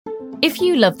If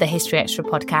you love the History Extra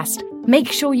podcast,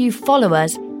 make sure you follow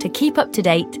us to keep up to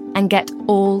date and get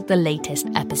all the latest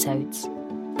episodes.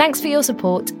 Thanks for your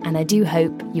support, and I do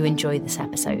hope you enjoy this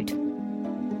episode.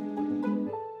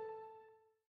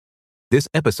 This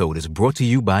episode is brought to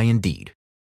you by Indeed.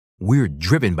 We're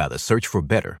driven by the search for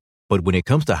better, but when it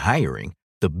comes to hiring,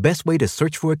 the best way to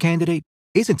search for a candidate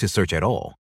isn't to search at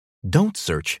all. Don't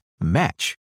search,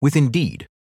 match with Indeed.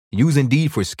 Use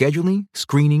Indeed for scheduling,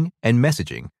 screening, and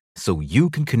messaging so you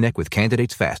can connect with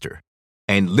candidates faster.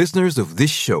 And listeners of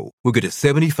this show will get a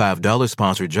 $75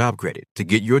 sponsored job credit to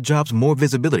get your jobs more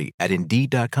visibility at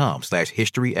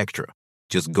Indeed.com/HistoryExtra.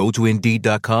 Just go to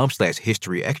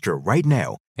Indeed.com/HistoryExtra right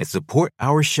now and support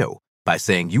our show by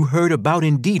saying you heard about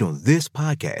Indeed on this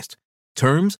podcast.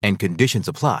 Terms and conditions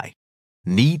apply.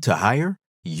 Need to hire?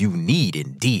 You need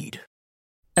Indeed.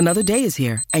 Another day is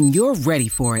here, and you're ready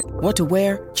for it. What to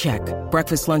wear? Check.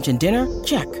 Breakfast, lunch, and dinner?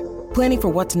 Check. Planning for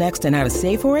what's next and how to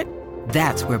save for it?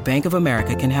 That's where Bank of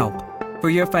America can help. For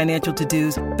your financial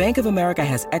to-dos, Bank of America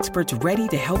has experts ready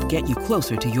to help get you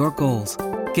closer to your goals.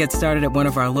 Get started at one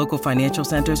of our local financial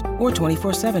centers or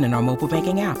 24/7 in our mobile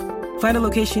banking app. Find a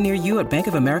location near you at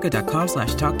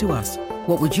bankofamerica.com/talktous.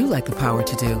 What would you like the power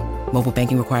to do? Mobile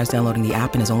banking requires downloading the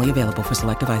app and is only available for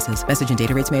select devices. Message and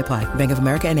data rates may apply. Bank of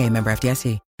America N.A., member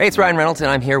FDIC. Hey, it's Ryan Reynolds, and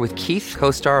I'm here with Keith,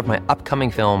 co-star of my upcoming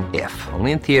film, If,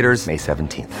 only in theaters May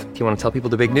 17th. Do you want to tell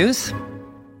people the big news?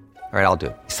 All right, I'll do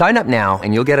it. Sign up now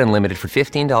and you'll get unlimited for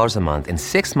 $15 a month and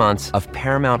 6 months of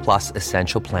Paramount Plus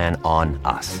Essential Plan on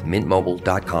us.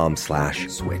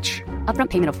 MintMobile.com/switch. Upfront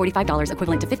payment of $45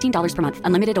 equivalent to $15 per month.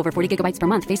 Unlimited over 40 gigabytes per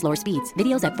month. Face lower speeds.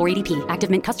 Videos at 480p. Active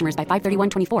Mint customers by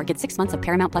 531.24 get 6 months of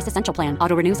Paramount Plus Essential Plan.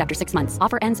 Auto renews after 6 months.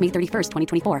 Offer ends May 31st,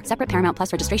 2024. Separate Paramount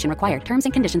Plus registration required. Terms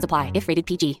and conditions apply if rated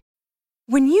PG.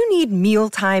 When you need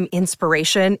mealtime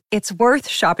inspiration, it's worth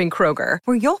shopping Kroger,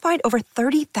 where you'll find over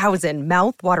 30,000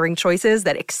 mouth-watering choices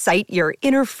that excite your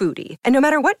inner foodie. And no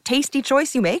matter what tasty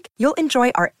choice you make, you'll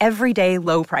enjoy our everyday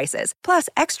low prices, plus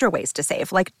extra ways to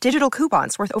save, like digital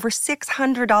coupons worth over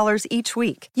 $600 each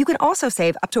week. You can also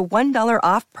save up to $1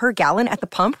 off per gallon at the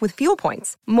pump with fuel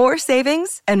points. More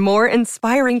savings and more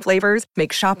inspiring flavors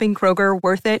make shopping Kroger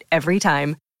worth it every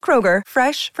time. Kroger,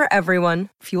 fresh for everyone.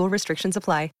 Fuel restrictions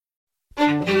apply.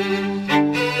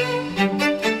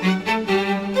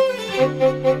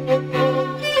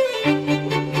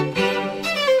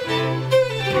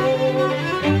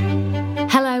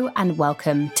 Hello and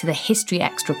welcome to the History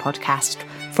Extra podcast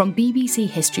from BBC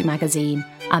History Magazine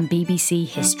and BBC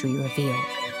History Revealed.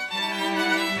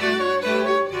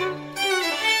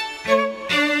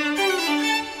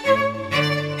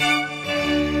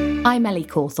 I'm Ellie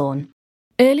Cawthorne.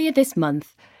 Earlier this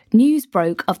month, news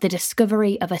broke of the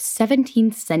discovery of a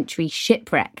 17th century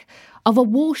shipwreck of a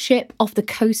warship off the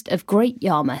coast of Great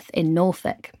Yarmouth in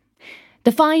Norfolk.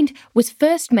 The find was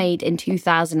first made in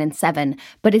 2007,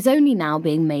 but is only now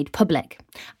being made public,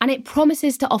 and it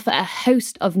promises to offer a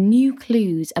host of new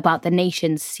clues about the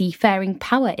nation's seafaring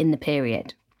power in the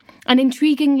period. And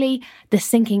intriguingly, the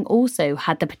sinking also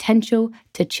had the potential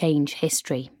to change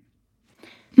history.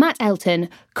 Matt Elton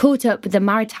caught up with the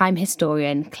maritime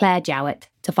historian Claire Jowett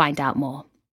to find out more.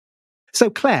 So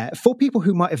Claire, for people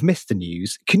who might have missed the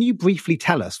news, can you briefly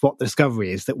tell us what the discovery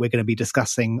is that we're going to be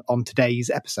discussing on today's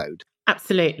episode?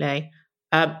 Absolutely.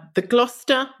 The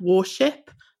Gloucester warship,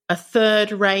 a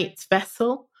third-rate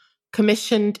vessel,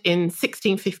 commissioned in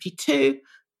 1652,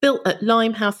 built at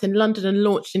Limehouse in London and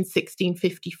launched in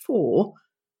 1654,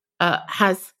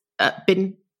 has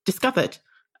been discovered.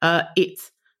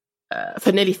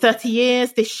 For nearly 30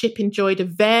 years, this ship enjoyed a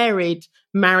varied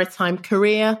maritime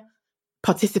career,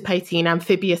 participating in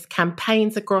amphibious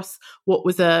campaigns across what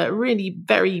was a really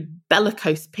very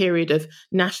bellicose period of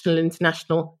national and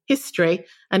international history.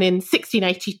 And in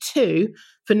 1682,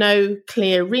 for no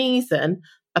clear reason,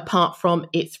 apart from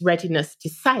its readiness to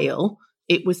sail,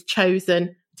 it was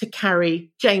chosen to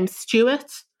carry James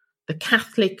Stuart, the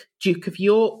Catholic Duke of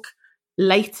York,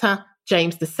 later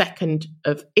James II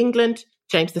of England,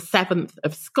 James VII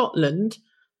of Scotland,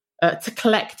 to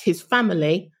collect his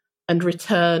family and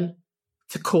return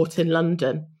to court in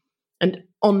London. And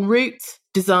en route,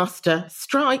 disaster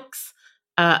strikes,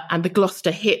 and the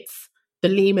Gloucester hits the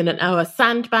Lehman and Ower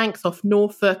sandbanks off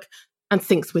Norfolk and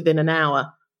sinks within an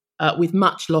hour, with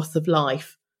much loss of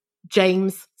life.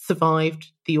 James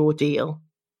survived the ordeal.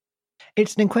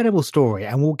 It's an incredible story,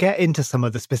 and we'll get into some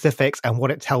of the specifics and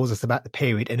what it tells us about the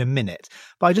period in a minute.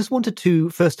 But I just wanted to,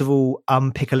 first of all,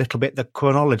 unpick a little bit the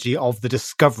chronology of the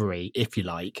discovery, if you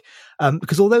like.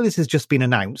 Because although this has just been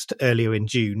announced earlier in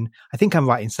June, I think I'm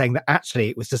right in saying that actually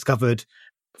it was discovered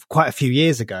quite a few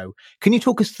years ago. Can you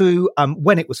talk us through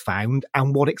when it was found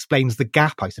and what explains the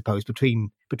gap, I suppose,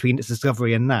 between its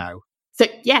discovery and now? So,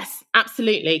 yes,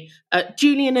 absolutely.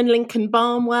 Julian and Lincoln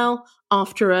Barnwell,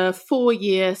 after a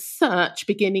 4-year search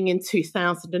beginning in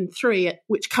 2003,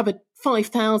 which covered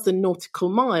 5,000 nautical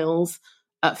miles,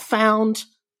 found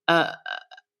a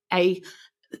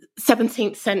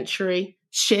 17th century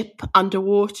ship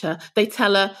underwater. They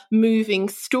tell a moving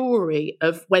story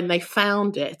of when they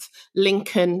found it,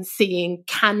 Lincoln seeing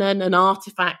cannon and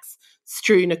artifacts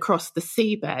strewn across the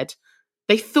seabed.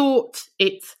 They thought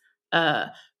it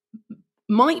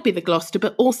might be the Gloucester,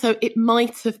 but also it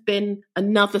might have been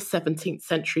another 17th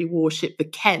century warship, the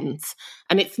Kent.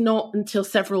 And it's not until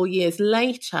several years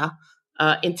later,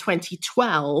 in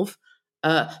 2012,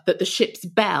 that the ship's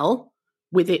bell,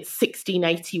 with its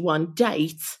 1681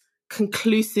 date,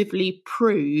 conclusively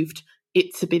proved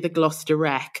it to be the Gloucester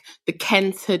wreck. The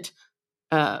Kent had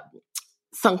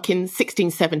sunk in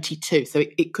 1672, so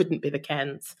it couldn't be the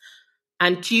Kent.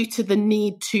 And due to the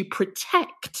need to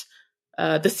protect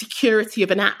the security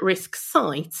of an at-risk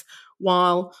site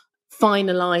while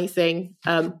finalising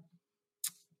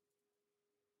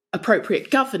appropriate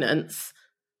governance,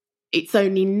 it's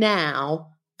only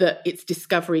now that its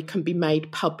discovery can be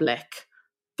made public.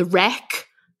 The wreck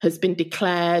has been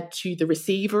declared to the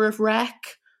receiver of wreck,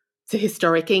 to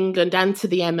Historic England and to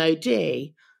the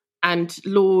MOD. And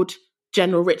Lord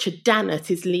General Richard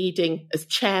Dannett is leading, as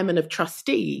chairman of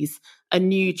trustees, a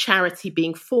new charity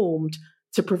being formed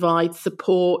to provide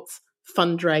support,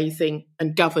 fundraising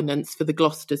and governance for the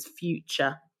Gloucester's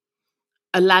future.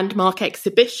 A landmark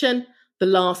exhibition, The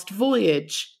Last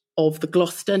Voyage of the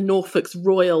Gloucester, Norfolk's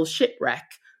Royal Shipwreck,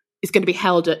 is going to be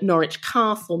held at Norwich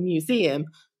Castle Museum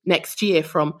next year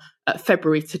from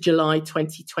February to July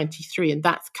 2023. And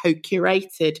that's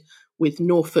co-curated with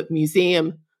Norfolk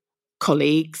Museum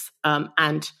colleagues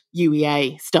and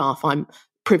UEA staff. I'm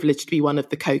privileged to be one of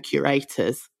the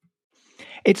co-curators.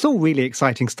 It's all really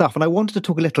exciting stuff. And I wanted to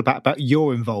talk a little bit about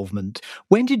your involvement.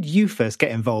 When did you first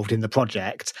get involved in the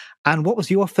project? And what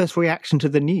was your first reaction to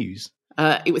the news?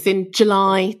 It was in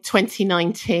July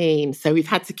 2019, so we've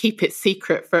had to keep it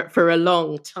secret for a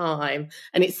long time.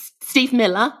 And it's Steve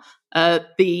Miller,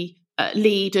 the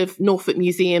lead of Norfolk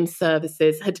Museum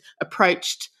Services, had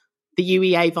approached the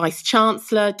UEA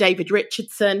Vice-Chancellor, David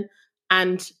Richardson,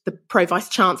 and the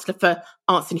Pro-Vice-Chancellor for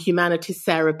Arts and Humanities,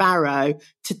 Sarah Barrow,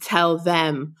 to tell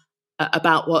them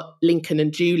about what Lincoln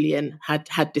and Julian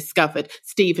had discovered.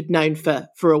 Steve had known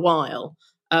for a while.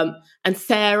 And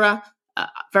Sarah,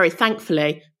 very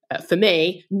thankfully for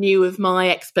me, knew of my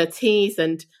expertise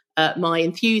and my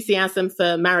enthusiasm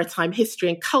for maritime history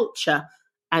and culture.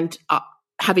 And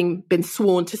having been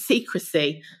sworn to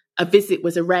secrecy, a visit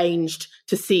was arranged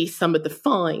to see some of the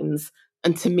finds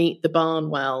and to meet the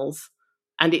Barnwells.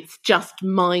 And it's just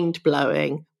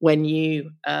mind-blowing when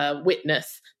you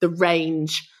witness the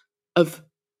range of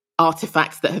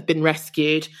artefacts that have been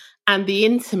rescued and the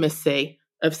intimacy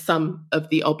of some of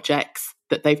the objects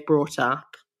that they've brought up.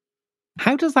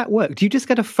 How does that work? Do you just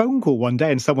get a phone call one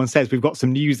day and someone says, we've got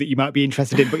some news that you might be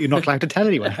interested in, but you're not allowed to tell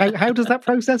anyone? How does that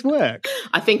process work?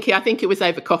 I think it was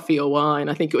over coffee or wine.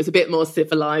 I think it was a bit more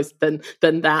civilised than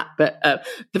that. But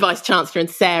the Vice-Chancellor and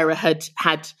Sarah had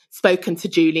spoken to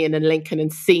Julian and Lincoln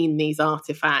and seen these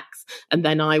artefacts. And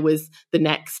then I was the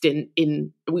next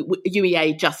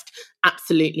UEA just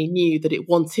absolutely knew that it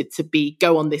wanted to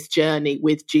go on this journey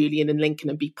with Julian and Lincoln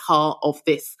and be part of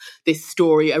this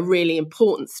story, a really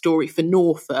important story for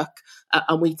Norfolk.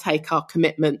 And we take our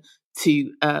commitment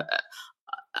to,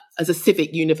 as a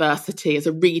civic university, as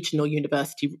a regional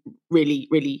university, really,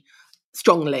 really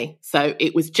strongly. So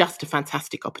it was just a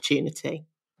fantastic opportunity.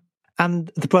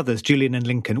 And the brothers, Julian and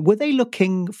Lincoln, were they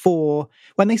looking for,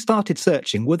 when they started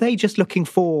searching, were they just looking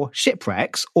for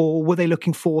shipwrecks or were they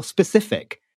looking for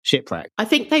specific shipwrecks? I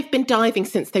think they've been diving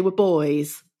since they were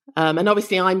boys. And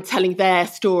obviously I'm telling their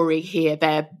story here.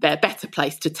 They're better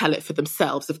placed to tell it for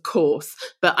themselves, of course.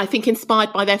 But I think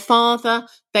inspired by their father,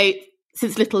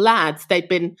 since little lads, they'd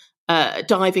been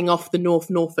diving off the North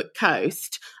Norfolk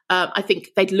coast. I think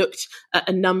they'd looked at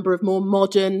a number of more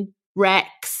modern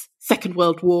wrecks, Second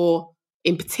World War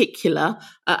in particular.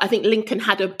 I think Lincoln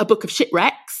had a book of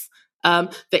shipwrecks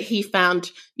that he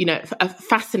found,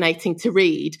 fascinating to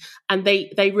read. And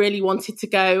they really wanted to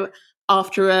go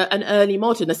after an early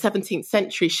modern, a 17th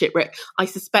century shipwreck, I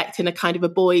suspect in a kind of a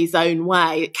boy's own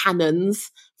way.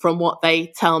 Cannons, from what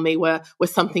they tell me, were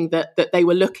something that they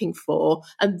were looking for.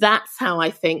 And that's how I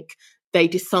think they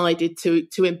decided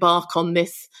to embark on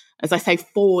this, as I say,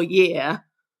 4-year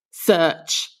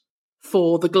search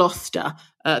for the Gloucester.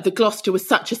 The Gloucester was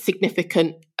such a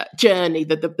significant journey,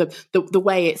 that the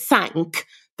way it sank,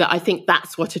 that I think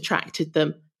that's what attracted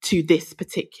them to this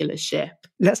particular ship.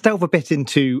 Let's delve a bit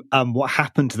into what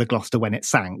happened to the Gloucester when it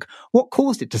sank. What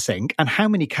caused it to sink, and how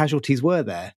many casualties were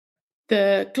there?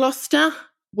 The Gloucester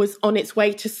was on its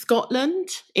way to Scotland.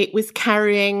 It was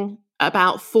carrying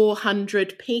about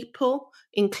 400 people,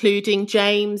 including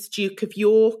James, Duke of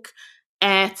York,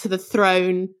 heir to the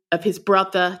throne of his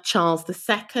brother Charles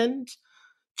II.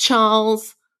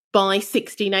 Charles, by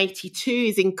 1682,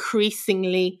 is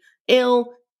increasingly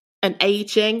ill and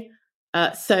ageing.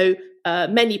 So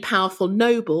many powerful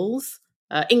nobles,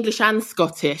 English and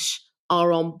Scottish,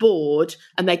 are on board,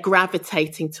 and they're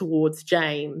gravitating towards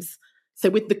James. So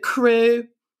with the crew,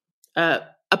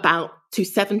 about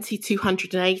 270,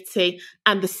 280,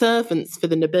 and the servants for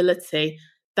the nobility,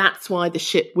 that's why the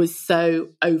ship was so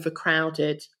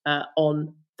overcrowded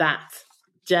on that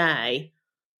day.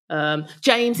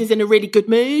 James is in a really good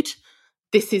mood.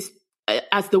 This is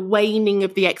as the waning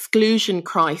of the exclusion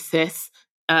crisis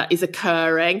is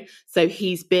occurring. So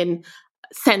he's been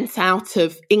sent out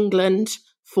of England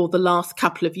for the last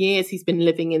couple of years. He's been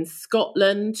living in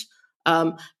Scotland.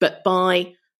 But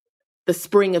by the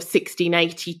spring of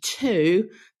 1682,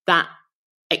 that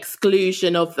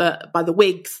exclusion of by the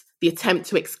Whigs, the attempt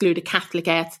to exclude a Catholic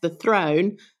heir to the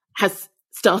throne, has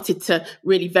started to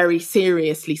really very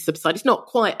seriously subside. It's not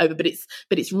quite over, but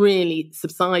it's really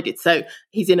subsided. So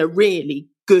he's in a really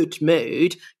good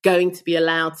mood, going to be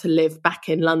allowed to live back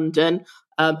in London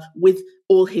with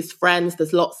all his friends.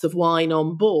 There's lots of wine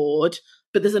on board,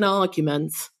 but there's an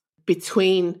argument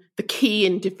between the key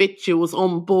individuals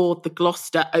on board the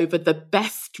Gloucester over the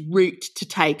best route to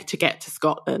take to get to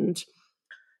Scotland.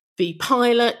 The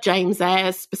pilot, James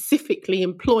Ayres, specifically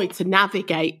employed to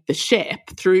navigate the ship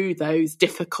through those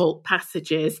difficult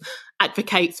passages,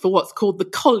 advocates for what's called the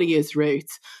Collier's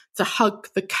route, to hug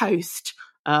the coast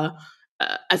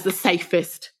as the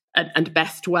safest and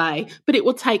best way, but it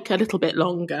will take a little bit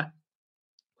longer.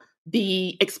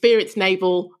 The experienced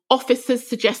naval officers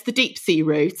suggest the deep sea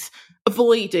route,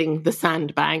 avoiding the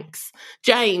sandbanks.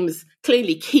 James,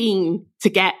 clearly keen to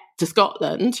get to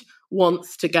Scotland,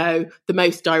 wants to go the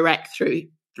most direct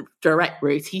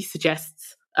route. He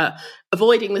suggests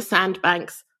avoiding the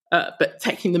sandbanks, but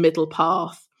taking the middle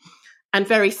path. And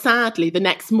very sadly, the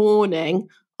next morning,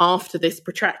 after this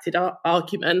protracted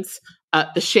argument,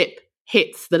 the ship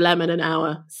hits the Lemon and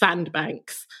Hour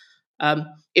sandbanks.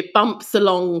 It bumps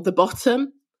along the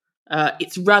bottom.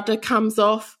 Its rudder comes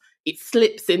off. It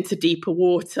slips into deeper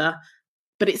water,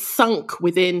 but it's sunk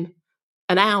within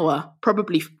an hour,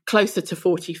 probably closer to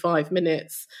 45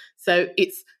 minutes. So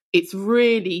it's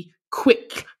really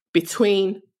quick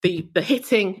between the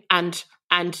hitting and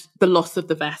the loss of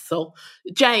the vessel.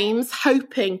 James,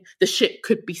 hoping the ship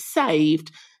could be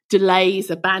saved, delays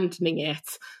abandoning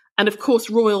it. And of course,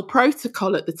 royal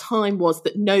protocol at the time was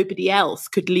that nobody else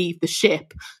could leave the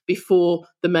ship before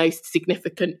the most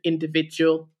significant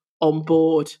individual on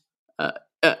board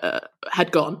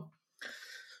had gone.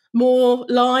 More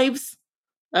lives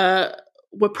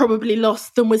were probably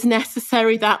lost than was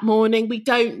necessary that morning. We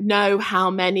don't know how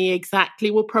many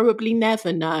exactly. We'll probably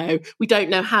never know. We don't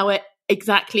know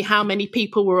exactly how many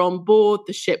people were on board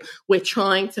the ship. We're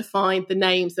trying to find the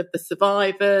names of the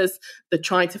survivors. They're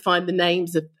trying to find the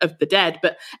names of the dead,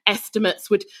 but estimates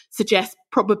would suggest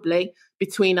probably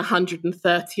between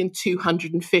 130 and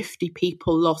 250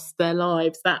 people lost their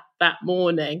lives that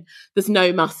morning. There's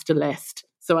no muster list.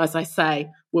 So as I say,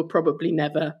 we'll probably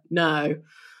never know.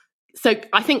 So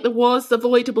I think there was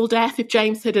avoidable death. If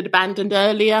James had abandoned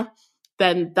earlier,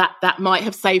 then that might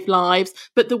have saved lives.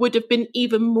 But there would have been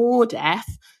even more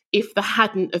death if there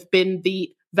hadn't have been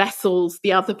the vessels,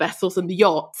 the other vessels and the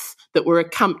yachts that were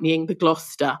accompanying the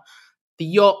Gloucester. The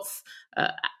yachts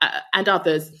and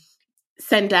others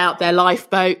send out their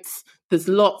lifeboats. There's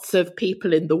lots of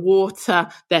people in the water.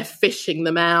 They're fishing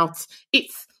them out.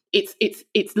 It's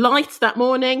light that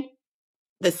morning.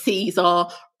 The seas are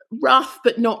rough,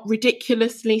 but not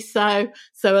ridiculously so.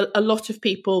 So a lot of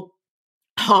people,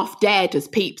 half dead, as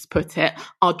Pepys put it,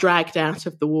 are dragged out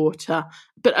of the water.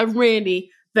 But a really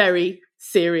very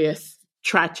serious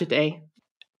tragedy.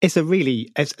 It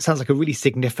sounds like a really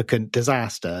significant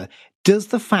disaster. Does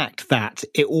the fact that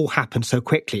it all happened so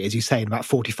quickly, as you say, in about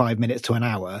 45 minutes to an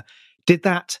hour, did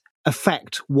that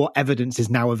affect what evidence is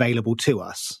now available to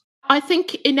us? I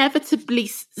think inevitably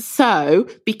so,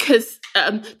 because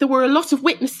there were a lot of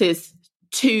witnesses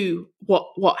to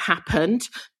what happened,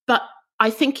 but I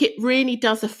think it really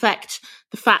does affect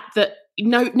the fact that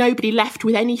nobody left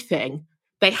with anything.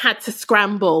 they had to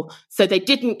scramble, so they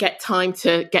didn't get time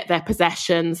to get their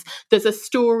possessions. There's a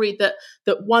story that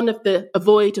one of the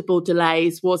avoidable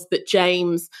delays was that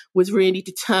James was really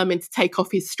determined to take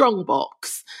off his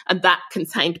strongbox, and that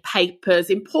contained papers,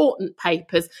 important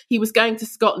papers. He was going to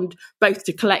Scotland both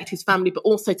to collect his family, but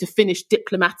also to finish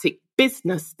diplomatic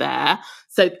business there.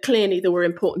 So clearly there were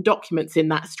important documents in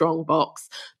that strongbox.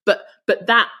 But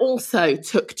that also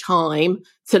took time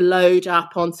to load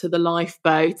up onto the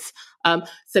lifeboat.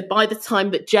 So by the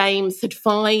time that James had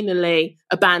finally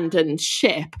abandoned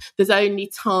ship, there's only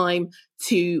time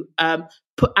to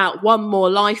put out one more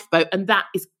lifeboat, and that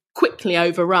is quickly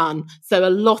overrun. So a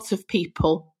lot of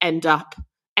people end up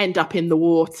in the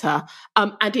water.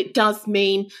 And it does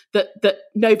mean that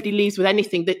nobody leaves with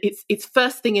anything, that it's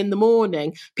first thing in the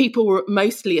morning. People were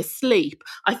mostly asleep.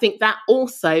 I think that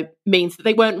also means that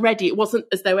they weren't ready. It wasn't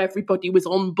as though everybody was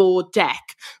on board deck,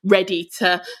 ready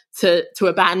to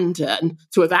abandon,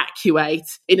 to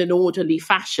evacuate in an orderly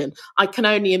fashion. I can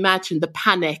only imagine the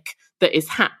panic that is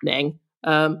happening.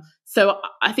 So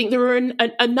I think there are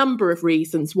a number of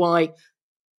reasons why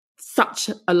such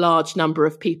a large number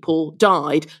of people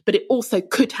died, but it also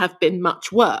could have been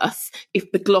much worse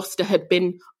if the Gloucester had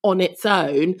been on its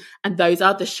own and those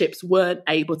other ships weren't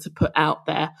able to put out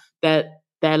their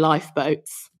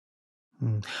lifeboats.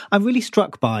 I'm really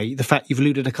struck by the fact you've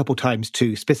alluded a couple of times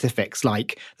to specifics,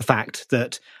 like the fact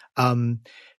that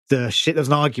there's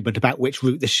an argument about which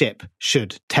route the ship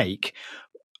should take.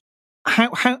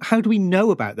 How do we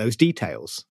know about those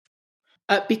details?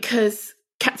 Because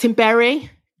Captain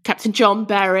John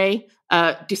Berry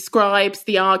describes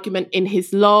the argument in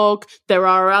his log. There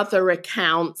are other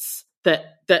accounts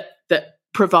that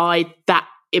provide that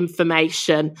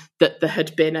information, that there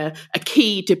had been a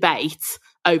key debate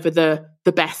over the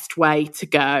best way to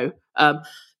go.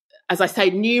 As I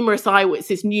say, numerous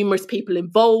eyewitnesses, numerous people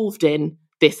involved in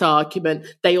this argument,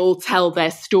 they all tell their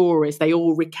stories. They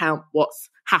all recount what's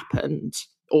happened,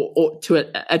 or to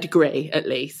a degree at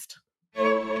least.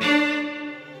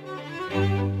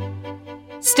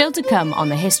 Still to come on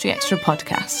the History Extra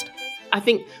podcast. I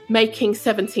think making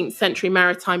 17th century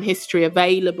maritime history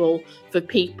available for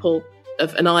people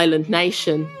of an island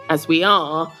nation, as we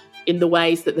are, in the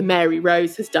ways that the Mary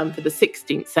Rose has done for the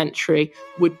 16th century,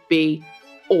 would be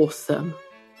awesome.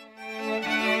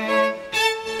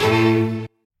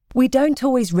 We don't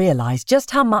always realise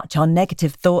just how much our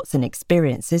negative thoughts and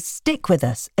experiences stick with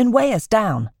us and weigh us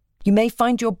down. You may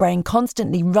find your brain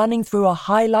constantly running through a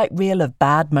highlight reel of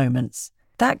bad moments.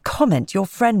 That comment your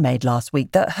friend made last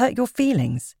week that hurt your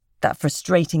feelings. That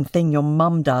frustrating thing your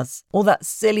mum does. Or that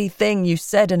silly thing you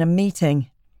said in a meeting.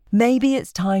 Maybe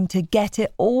it's time to get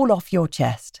it all off your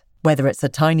chest. Whether it's a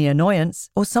tiny annoyance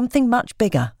or something much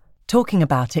bigger. Talking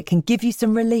about it can give you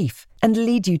some relief and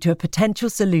lead you to a potential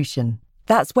solution.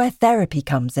 That's where therapy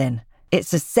comes in.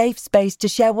 It's a safe space to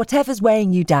share whatever's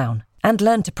weighing you down and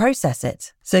learn to process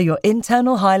it, so your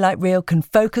internal highlight reel can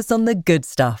focus on the good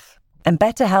stuff. And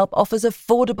BetterHelp offers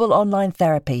affordable online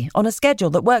therapy on a schedule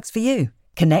that works for you.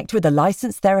 Connect with a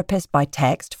licensed therapist by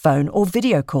text, phone, or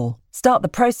video call. Start the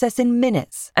process in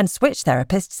minutes and switch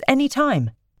therapists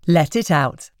anytime. Let it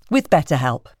out with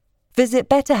BetterHelp. Visit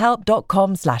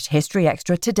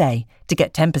betterhelp.com/historyextra today to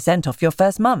get 10% off your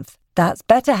first month. That's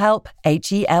BetterHelp,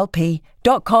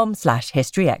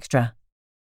 HELP.com/historyextra.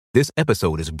 This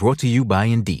episode is brought to you by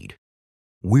Indeed.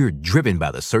 We're driven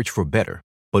by the search for better,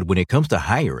 but when it comes to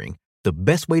hiring, the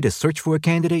best way to search for a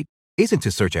candidate isn't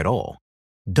to search at all.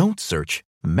 Don't search,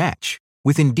 match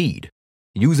with Indeed.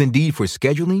 Use Indeed for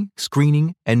scheduling,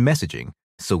 screening, and messaging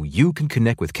so you can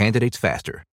connect with candidates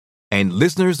faster. And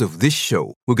listeners of this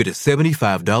show will get a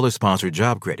 $75 sponsored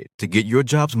job credit to get your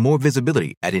jobs more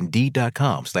visibility at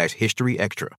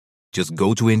Indeed.com/historyextra. Just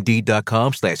go to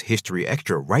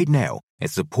Indeed.com/historyextra right now and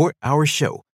support our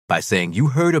show by saying you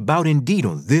heard about Indeed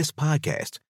on this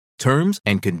podcast. Terms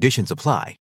and conditions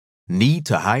apply. Need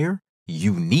to hire?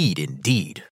 You need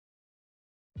Indeed.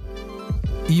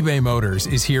 eBay Motors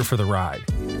is here for the ride.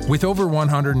 With over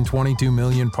 122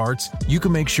 million parts, you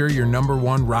can make sure your number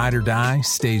one ride or die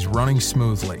stays running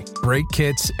smoothly. Brake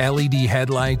kits, LED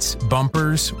headlights,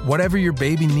 bumpers, whatever your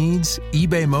baby needs,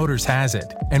 eBay Motors has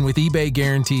it. And with eBay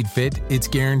Guaranteed Fit, it's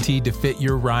guaranteed to fit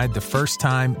your ride the first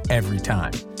time, every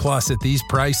time. Plus, at these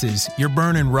prices, you're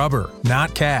burning rubber,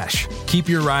 not cash. Keep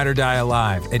your ride or die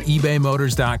alive at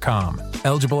ebaymotors.com.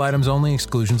 Eligible items only.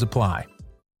 Exclusions apply.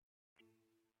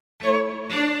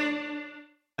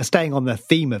 Staying on the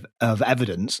theme of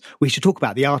evidence, we should talk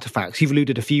about the artifacts. You've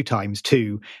alluded a few times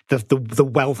to the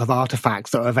wealth of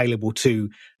artifacts that are available to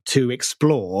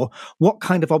explore. What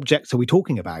kind of objects are we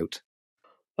talking about?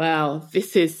 Well,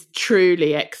 this is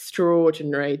truly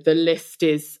extraordinary. The list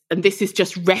is, and this is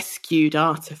just rescued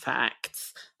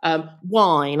artefacts.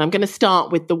 Wine, I'm going to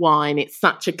start with the wine. It's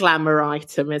such a glamour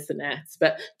item, isn't it?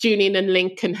 But Julian and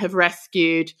Lincoln have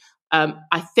rescued,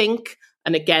 I think,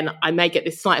 and again, I may get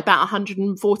this right, about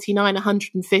 149,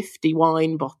 150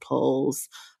 wine bottles,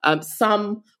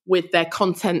 some with their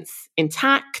contents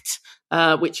intact,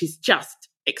 which is just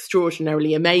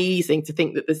extraordinarily amazing to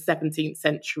think that there's 17th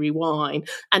century wine.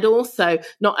 And also,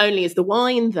 not only is the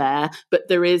wine there, but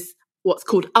there is what's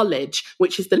called ullage,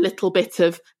 which is the little bit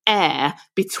of air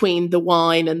between the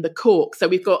wine and the cork. So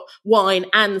we've got wine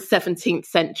and 17th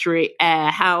century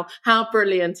air. How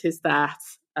brilliant is that?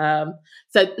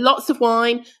 So lots of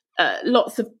wine,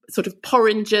 lots of sort of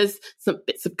porringers, some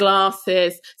bits of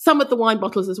glasses. Some of the wine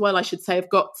bottles as well, I should say, have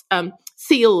got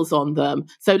seals on them.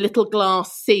 So little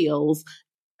glass seals,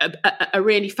 a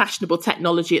really fashionable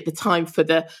technology at the time for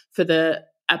the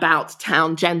about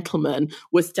town gentleman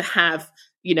was to have,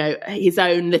 his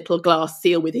own little glass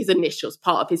seal with his initials,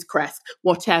 part of his crest,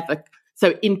 whatever.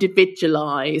 So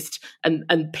individualized, and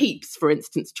Pepys, for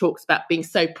instance, talks about being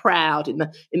so proud in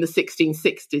the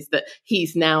 1660s that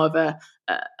he's now of a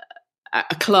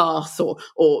class or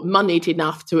moneyed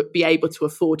enough to be able to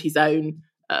afford his own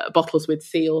bottles with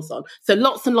seals on. So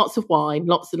lots and lots of wine,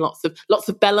 lots and lots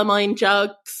of Bellarmine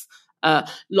jugs,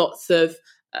 lots of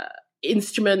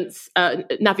instruments,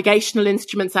 navigational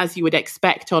instruments, as you would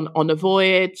expect on a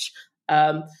voyage,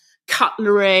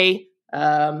 cutlery,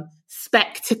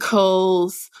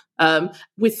 spectacles,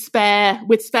 with spare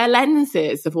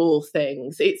lenses, of all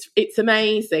things. It's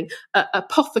amazing.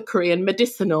 Apothecary and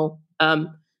medicinal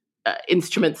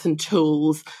instruments and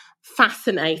tools.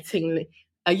 Fascinatingly,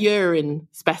 a urine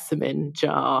specimen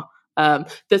jar.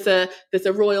 There's a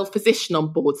royal physician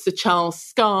on board, Sir Charles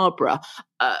Scarborough,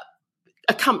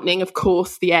 accompanying, of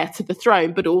course, the heir to the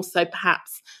throne, but also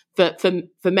perhaps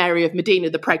for Mary of Modena,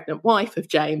 the pregnant wife of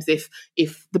James,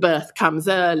 if the birth comes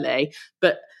early.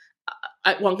 But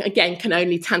one again can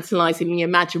only tantalisingly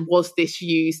imagine, was this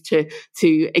used to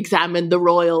examine the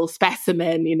royal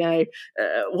specimen,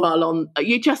 while on,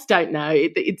 you just don't know.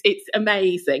 It's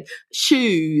amazing.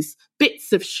 Shoes,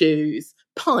 bits of shoes,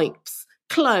 pipes,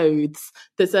 clothes.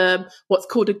 There's what's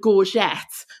called a gorget,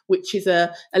 which is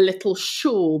a little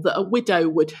shawl that a widow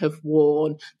would have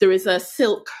worn. There is a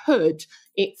silk hood.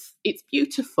 It's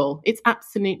beautiful. It's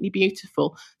absolutely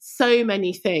beautiful. So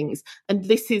many things. And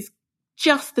this is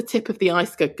just the tip of the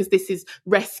iceberg, because this is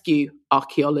rescue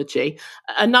archaeology.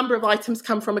 A number of items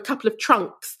come from a couple of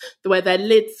trunks where their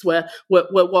lids were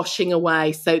washing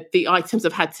away. So the items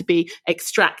have had to be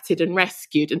extracted and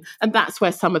rescued. And that's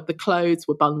where some of the clothes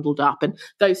were bundled up. And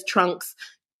those trunks,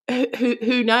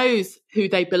 who knows who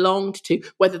they belonged to,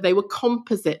 whether they were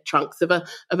composite trunks of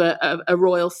a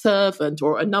royal servant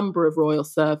or a number of royal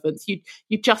servants. You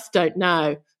just don't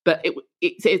know. But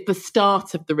it's the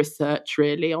start of the research,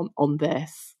 really, on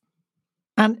this.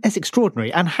 And it's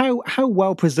extraordinary. And how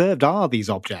well preserved are these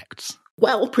objects?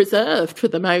 Well preserved for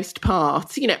the most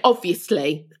part.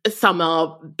 Obviously, some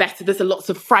are better. There's lots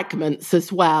of fragments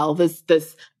as well. There's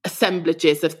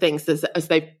assemblages of things as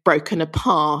they've broken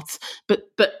apart. But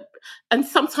and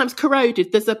sometimes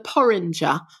corroded. There's a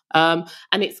porringer, and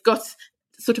it's got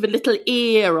sort of a little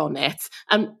ear on it.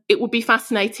 And it would be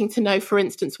fascinating to know, for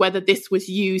instance, whether this was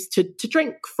used to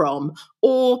drink from,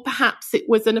 or perhaps it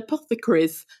was an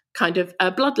apothecary's kind of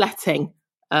bloodletting.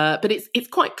 But it's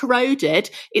quite corroded.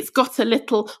 It's got a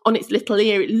little, on its little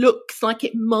ear, it looks like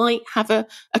it might have a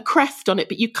crest on it,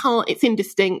 but you can't, it's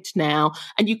indistinct now,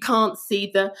 and you can't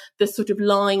see the sort of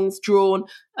lines drawn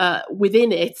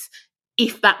within it,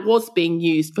 if that was being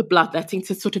used for bloodletting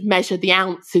to sort of measure the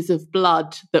ounces of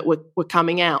blood that were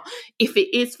coming out. If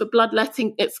it is for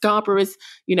bloodletting, Scarborough is,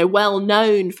 well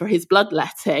known for his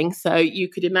bloodletting, so you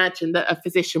could imagine that a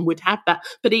physician would have that,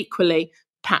 but equally,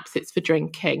 perhaps it's for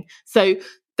drinking. So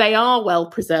they are well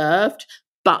preserved,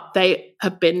 but they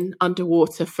have been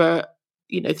underwater for,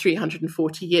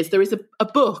 340 years. There is a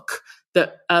book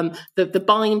that, the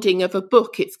binding of a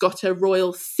book, it's got a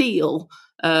royal seal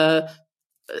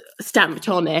stamped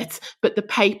on it, but the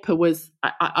paper was,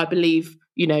 I believe,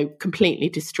 completely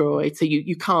destroyed. So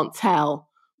you can't tell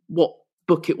what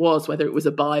book it was, whether it was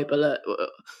a Bible,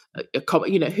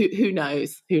 who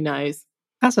knows.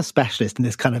 As a specialist in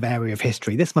this kind of area of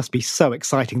history, this must be so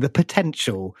exciting. The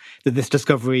potential that this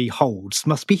discovery holds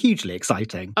must be hugely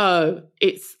exciting. Oh,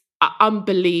 it's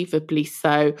unbelievably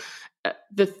so.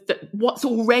 What's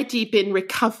already been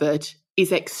recovered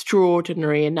is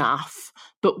extraordinary enough,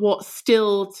 but what's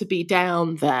still to be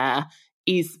down there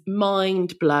is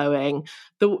mind-blowing.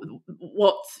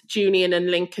 What Julian and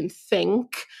Lincoln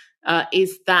think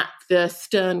is that the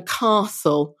stern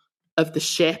castle of the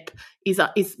ship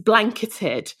is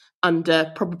blanketed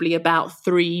under probably about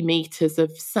 3 meters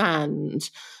of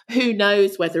sand. Who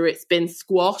knows whether it's been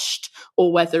squashed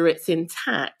or whether it's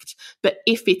intact? But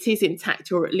if it is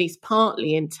intact, or at least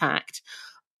partly intact,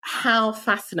 how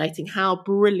fascinating, how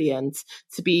brilliant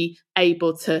to be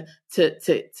able to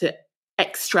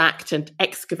extract and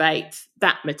excavate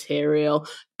that material,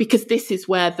 because this is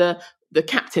where the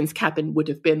captain's cabin would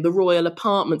have been, the royal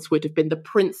apartments would have been, the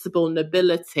principal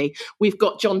nobility. We've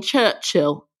got John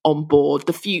Churchill on board,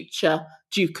 the future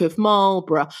Duke of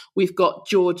Marlborough. We've got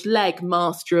George Legge,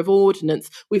 Master of Ordnance.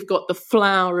 We've got the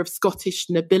flower of Scottish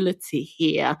nobility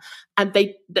here. And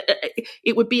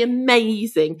it would be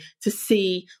amazing to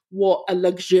see what a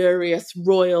luxurious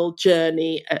royal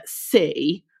journey at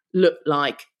sea looked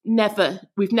like.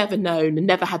 We've never known and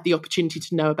never had the opportunity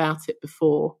to know about it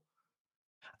before.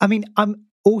 I mean, I'm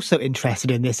also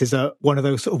interested in this as one of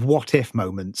those sort of what if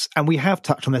moments. And we have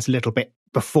touched on this a little bit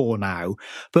before now,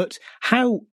 but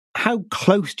how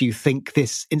close do you think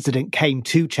this incident came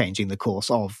to changing the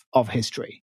course of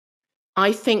history?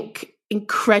 I think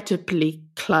incredibly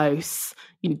close.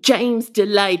 James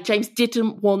delayed. James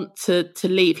didn't want to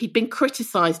leave. He'd been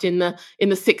criticised in the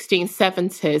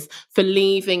 1670s for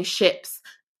leaving ships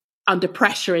under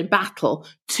pressure in battle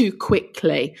too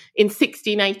quickly. In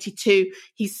 1682,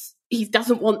 he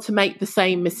doesn't want to make the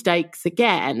same mistakes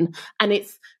again, and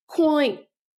it's quite.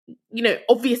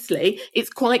 Obviously, it's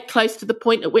quite close to the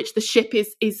point at which the ship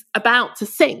is about to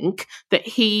sink that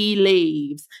he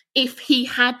leaves. If he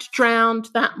had drowned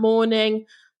that morning,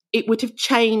 it would have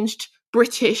changed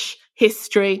British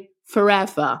history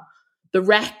forever. The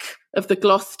wreck of the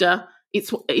Gloucester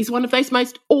is one of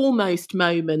those almost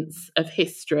moments of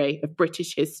history, of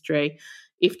British history.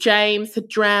 If James had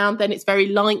drowned, then it's very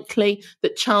likely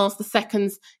that Charles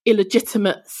II's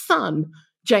illegitimate son,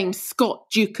 James Scott,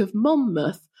 Duke of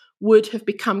Monmouth, would have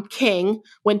become king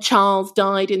when Charles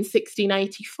died in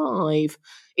 1685.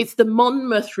 It's the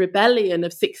Monmouth Rebellion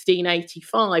of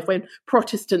 1685, when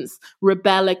Protestants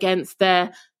rebel against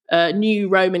their new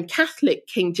Roman Catholic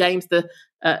King James II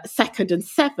and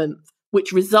VII,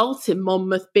 which results in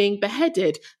Monmouth being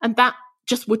beheaded. And that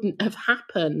just wouldn't have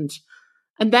happened.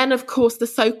 And then, of course, the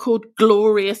so-called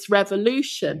Glorious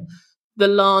Revolution, the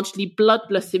largely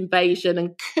bloodless invasion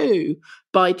and coup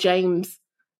by James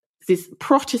II's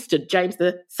Protestant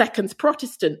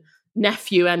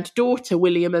nephew and daughter,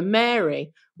 William and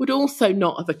Mary, would also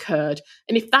not have occurred.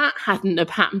 And if that hadn't have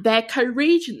happened, their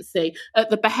co-regency at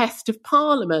the behest of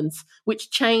Parliament, which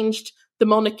changed the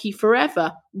monarchy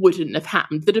forever, wouldn't have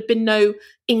happened. There'd have been no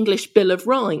English Bill of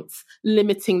Rights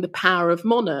limiting the power of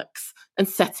monarchs and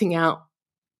setting out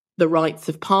the rights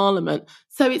of Parliament.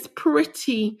 So it's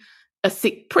pretty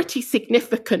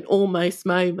significant almost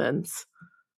moments.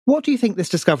 What do you think this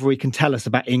discovery can tell us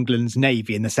about England's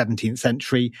navy in the 17th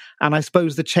century, and I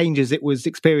suppose the changes it was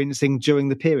experiencing during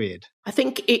the period? I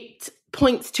think it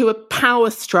points to a power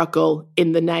struggle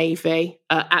in the navy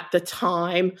at the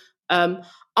time.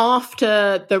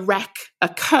 After the wreck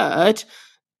occurred,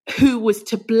 who was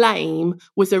to blame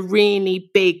was a really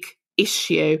big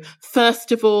issue.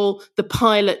 First of all, the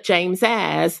pilot James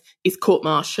Ayres is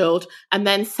court-martialed, and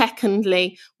then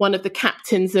secondly, one of the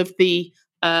captains of the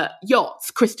yachts,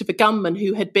 Christopher Gunman,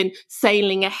 who had been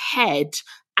sailing ahead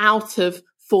out of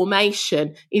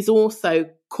formation, is also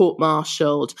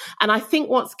court-martialed. And I think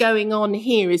what's going on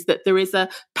here is that there is a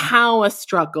power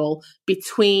struggle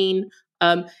between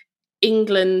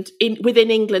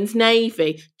within England's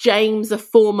navy. James, a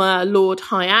former Lord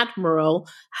High Admiral,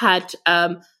 had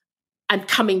and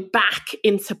coming back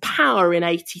into power in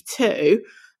 82,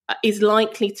 is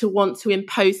likely to want to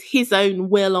impose his own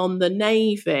will on the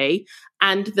navy,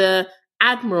 and the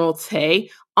Admiralty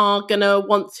are going to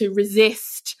want to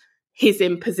resist his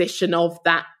imposition of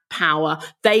that power.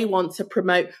 They want to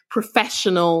promote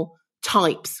professional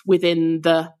types within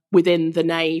the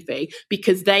navy,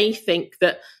 because they think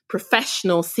that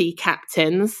professional sea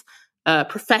captains,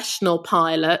 professional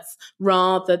pilots,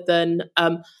 rather than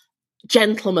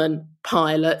gentlemen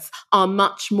pilots, are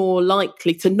much more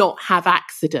likely to not have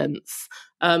accidents.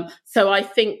 So I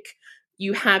think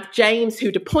you have James,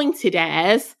 who'd appointed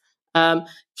Ayres,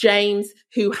 James,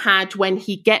 who had, when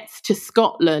he gets to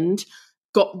Scotland,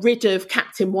 got rid of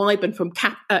Captain Wyburn from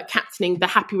captaining the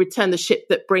Happy Return, the ship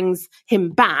that brings him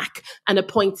back, and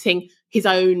appointing his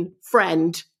own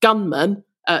friend, Gunman,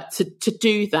 to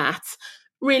do that,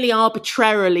 really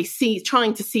arbitrarily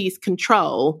trying to seize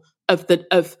control of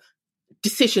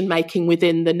decision-making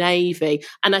within the Navy.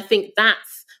 And I think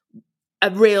that's a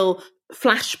real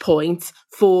flashpoint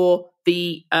for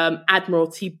the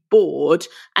Admiralty Board,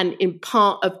 and in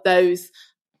part of those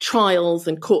trials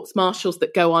and courts-martials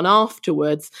that go on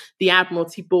afterwards, the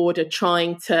Admiralty Board are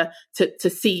trying to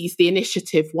seize the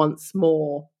initiative once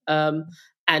more.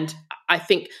 And I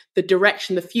think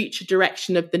the future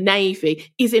direction of the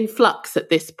Navy is in flux at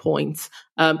this point.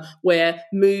 We're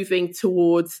moving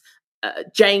towards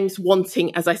James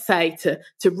wanting, as I say,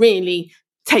 to really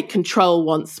take control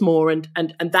once more, and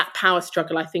that power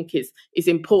struggle, I think, is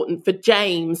important for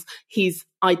James. His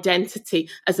identity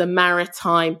as a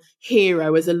maritime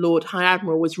hero, as a Lord High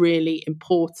Admiral, was really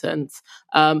important,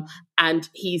 and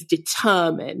he's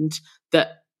determined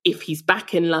that if he's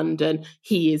back in London,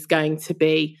 he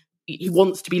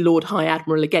wants to be Lord High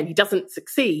Admiral again. He doesn't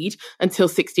succeed until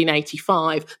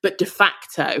 1685, but de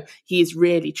facto, he is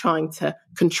really trying to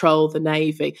control the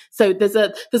Navy. So there's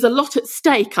a lot at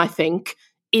stake, I think,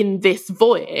 in this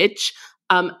voyage,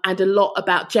 and a lot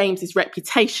about James's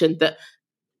reputation that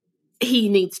he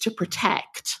needs to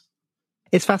protect.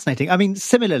 It's fascinating. I mean,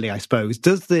 similarly, I suppose,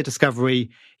 does the discovery,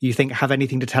 you think, have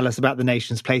anything to tell us about the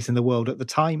nation's place in the world at the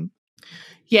time?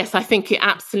 Yes, I think it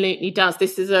absolutely does.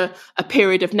 This is a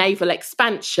period of naval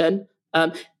expansion.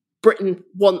 Britain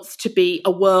wants to be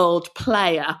a world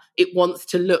player. It wants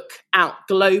to look out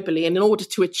globally. And in order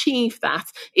to achieve that,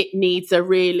 it needs a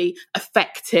really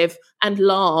effective and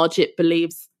large, it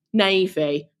believes,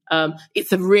 Navy.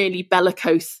 It's a really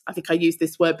bellicose, I think I used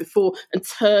this word before, and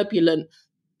turbulent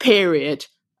period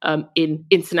in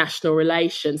international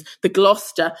relations. The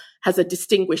Gloucester has a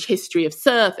distinguished history of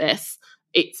service.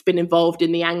 It's been involved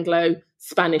in the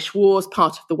Anglo-Spanish Wars,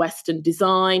 part of the Western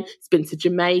Design. It's been to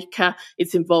Jamaica.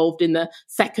 It's involved in the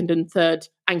Second and Third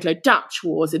Anglo-Dutch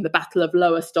Wars, in the Battle of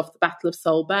Lowestoft, the Battle of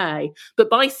Solebay. But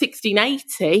by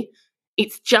 1680,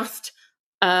 it's just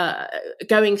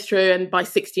going through, and by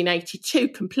 1682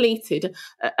 completed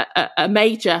a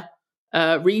major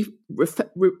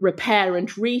repair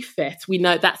and refit. We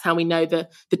know that's how we know the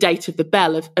date of the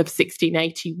bell of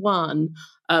 1681.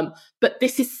 But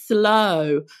this is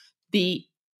slow. The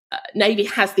Navy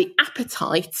has the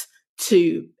appetite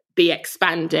to be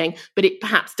expanding, but it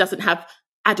perhaps doesn't have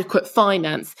adequate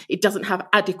finance. It doesn't have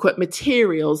adequate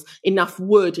materials, enough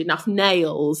wood, enough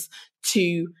nails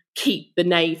to keep the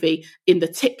Navy in the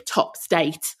tip-top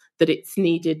state that it's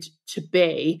needed to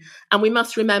be. And we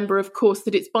must remember, of course,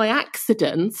 that it's by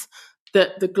accident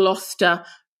that the Gloucester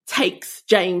takes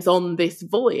James on this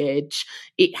voyage.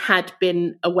 It had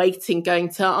been awaiting going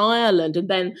to Ireland and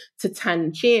then to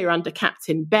Tangier under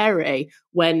Captain Berry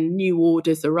when new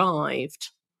orders arrived.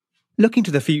 Looking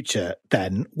to the future,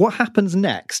 then, what happens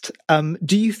next?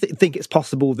 Do you think it's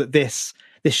possible that this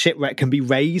shipwreck can be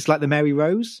raised like the Mary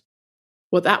Rose?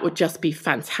 Well, that would just be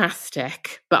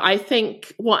fantastic. But I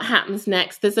think what happens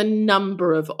next, there's a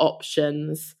number of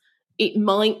options. It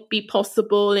might be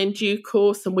possible in due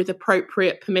course and with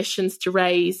appropriate permissions to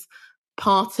raise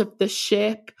part of the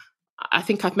ship. I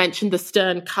think I've mentioned the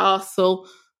Stern Castle.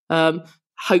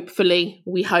 Hopefully,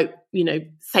 we hope,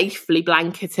 safely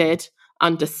blanketed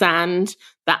under sand.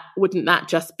 Wouldn't that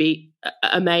just be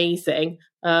amazing?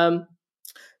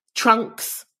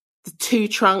 Trunks, the 2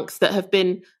 trunks that have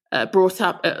been brought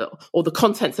up, or the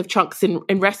contents of trunks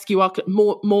in rescue, are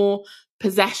more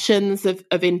possessions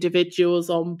of individuals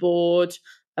on board.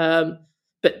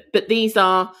 But these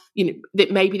are,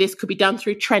 that maybe this could be done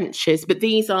through trenches, but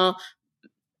these are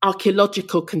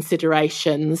archaeological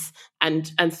considerations, and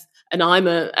I'm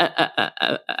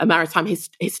a maritime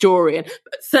historian,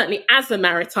 but certainly as a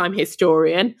maritime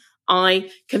historian,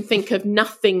 I can think of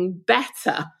nothing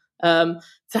better to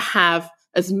have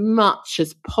as much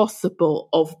as possible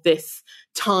of this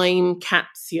time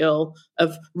capsule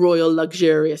of royal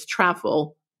luxurious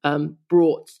travel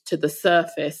brought to the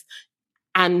surface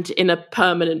and in a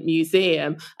permanent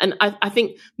museum. And I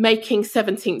think making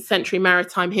 17th century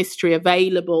maritime history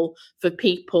available for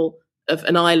people of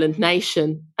an island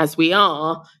nation, as we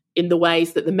are, in the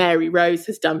ways that the Mary Rose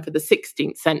has done for the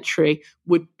 16th century,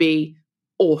 would be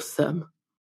awesome.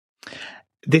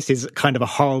 This is kind of a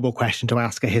horrible question to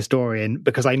ask a historian,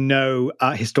 because I know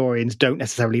historians don't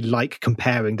necessarily like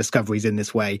comparing discoveries in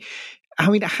this way. I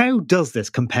mean, how does this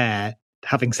compare,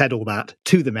 having said all that,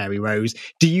 to the Mary Rose?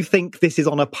 Do you think this is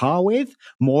on a par with,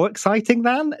 more exciting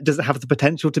than? Does it have the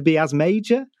potential to be as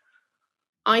major?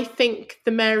 I think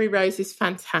the Mary Rose is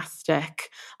fantastic.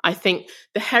 I think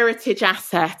the heritage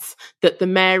assets that the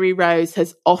Mary Rose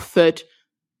has offered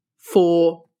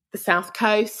for the South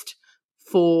Coast,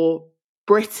 for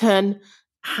Britain,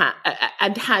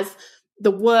 and has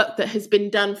the work that has been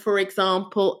done, for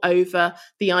example, over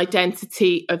the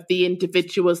identity of the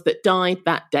individuals that died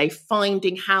that day,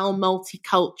 finding how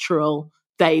multicultural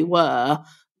they were,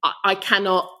 I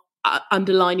cannot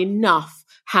underline enough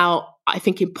how I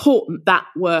think important that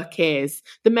work is.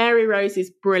 The Mary Rose is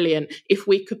brilliant. If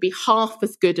we could be half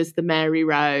as good as the Mary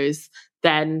Rose,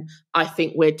 then I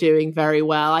think we're doing very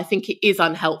well. I think it is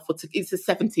unhelpful it's a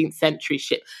 17th century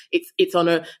ship. It's on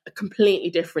a completely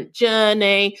different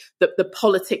journey. The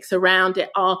politics around it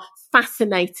are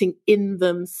fascinating in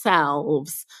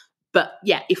themselves. But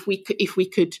yeah, if we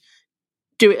could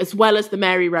do it as well as the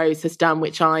Mary Rose has done,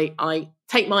 which I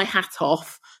take my hat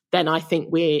off, then I think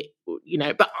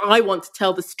but I want to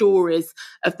tell the stories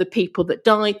of the people that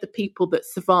died, the people that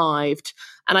survived.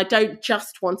 And I don't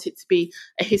just want it to be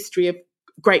a history of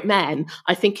great men.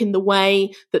 I think in the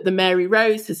way that the Mary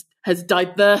Rose has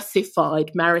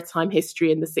diversified maritime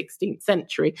history in the 16th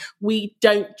century, we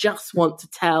don't just want to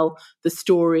tell the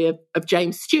story of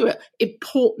James Stewart,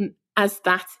 important as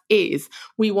that is.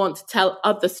 We want to tell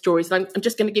other stories. And I'm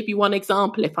just going to give you one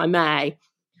example, if I may.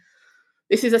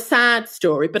 This is a sad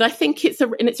story, but I think it's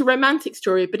a romantic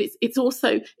story, but it's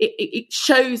also, it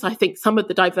shows, I think, some of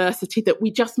the diversity that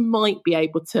we just might be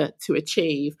able to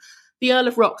achieve. The Earl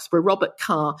of Roxburgh, Robert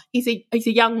Carr, he's a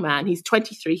young man. He's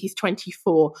 23, he's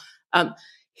 24.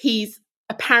 He's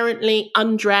apparently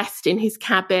undressed in his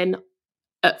cabin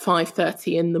at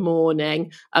 5:30 in the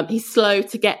morning. He's slow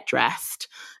to get dressed.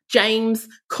 James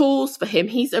calls for him.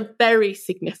 He's a very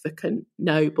significant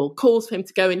noble, calls for him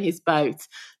to go in his boat.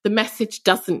 The message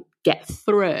doesn't get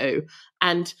through,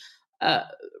 and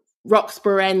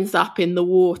Roxburgh ends up in the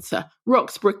water.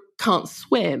 Roxburgh can't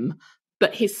swim,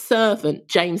 but his servant,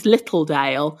 James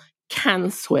Littledale,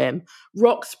 can swim.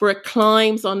 Roxburgh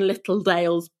climbs on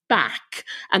Littledale's back,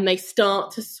 and they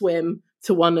start to swim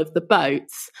to one of the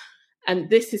boats. And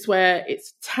this is where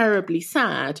it's terribly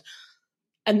sad.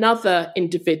 Another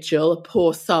individual, a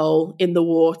poor soul in the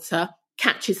water,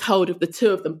 catches hold of the two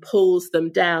of them, pulls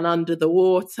them down under the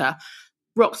water.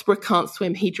 Roxburgh can't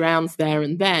swim, he drowns there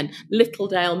and then.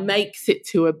 Littledale makes it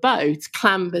to a boat,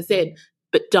 clambers in,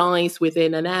 but dies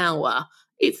within an hour.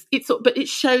 But it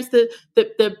shows the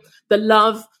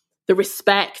love, the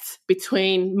respect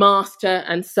between master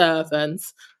and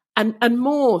servants, and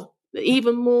more,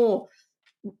 even more.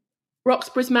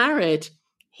 Roxburgh's married.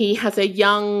 He has a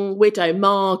young widow,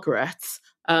 Margaret.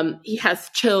 He has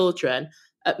children.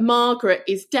 Margaret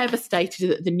is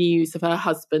devastated at the news of her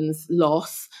husband's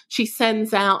loss. She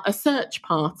sends out a search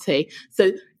party.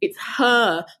 So it's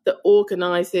her that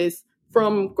organises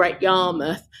from Great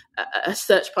Yarmouth a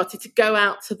search party to go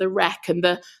out to the wreck, and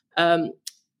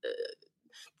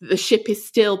the ship is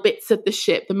still, bits of the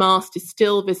ship, the mast is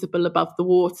still visible above the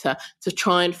water, to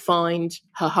try and find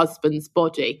her husband's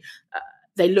body.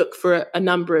 They look for a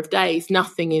number of days,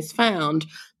 nothing is found,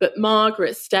 but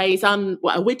Margaret stays a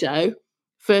widow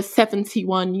for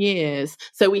 71 years.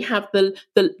 So we have the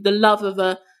love of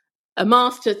a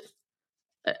master,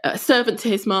 a servant to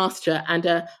his master, and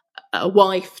a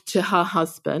wife to her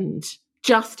husband,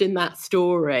 just in that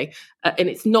story. And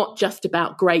it's not just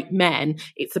about great men,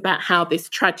 it's about how this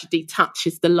tragedy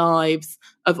touches the lives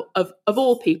of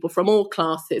all people from all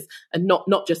classes, and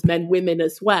not just men, women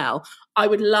as well. I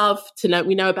would love to know,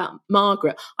 we know about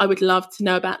Margaret, I would love to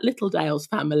know about Littledale's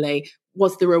family.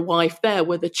 Was there a wife there?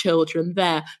 Were the children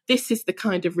there? This is the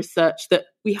kind of research that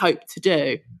we hope to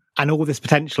do. And all this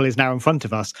potential is now in front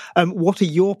of us. What are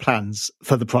your plans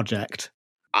for the project?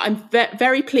 I'm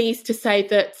very pleased to say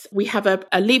that we have a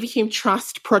Leverhulme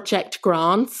Trust project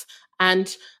grant,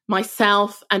 and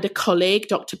myself and a colleague,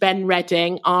 Dr. Ben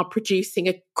Redding, are producing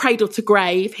a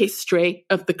cradle-to-grave history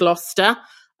of the Gloucester.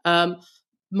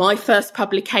 My first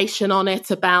publication on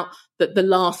it about the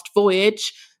last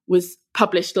voyage was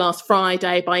published last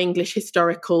Friday by English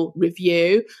Historical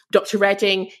Review. Dr.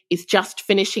 Redding is just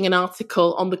finishing an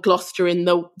article on the Gloucester in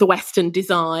the Western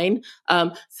design.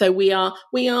 So we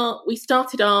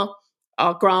started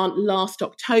our grant last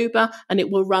October, and it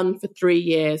will run for 3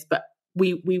 years. But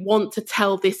we want to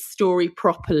tell this story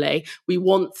properly. We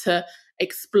want to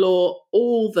explore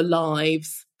all the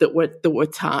lives that were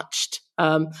touched,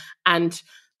 and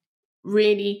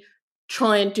really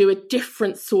try and do a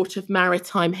different sort of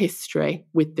maritime history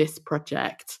with this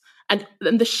project. And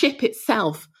the ship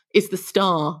itself is the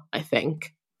star, I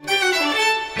think.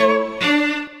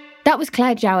 That was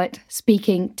Claire Jowett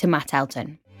speaking to Matt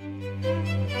Elton.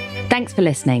 Thanks for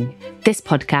listening. This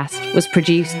podcast was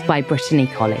produced by Brittany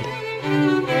Colley.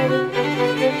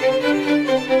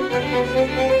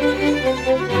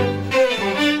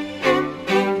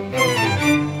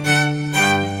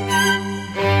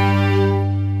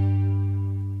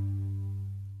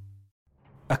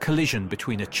 A collision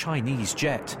between a Chinese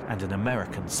jet and an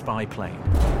American spy plane.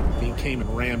 He came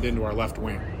and rammed into our left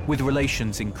wing. With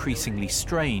relations increasingly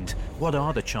strained, what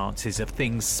are the chances of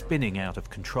things spinning out of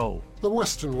control? The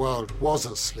Western world was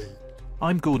asleep.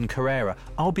 I'm Gordon Carrera.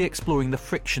 I'll be exploring the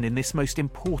friction in this most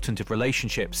important of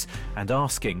relationships and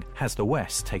asking, has the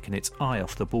West taken its eye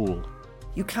off the ball?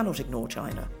 You cannot ignore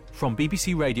China. From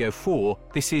BBC Radio 4,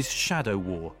 this is Shadow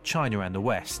War, China and the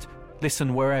West.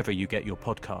 Listen wherever you get your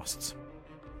podcasts.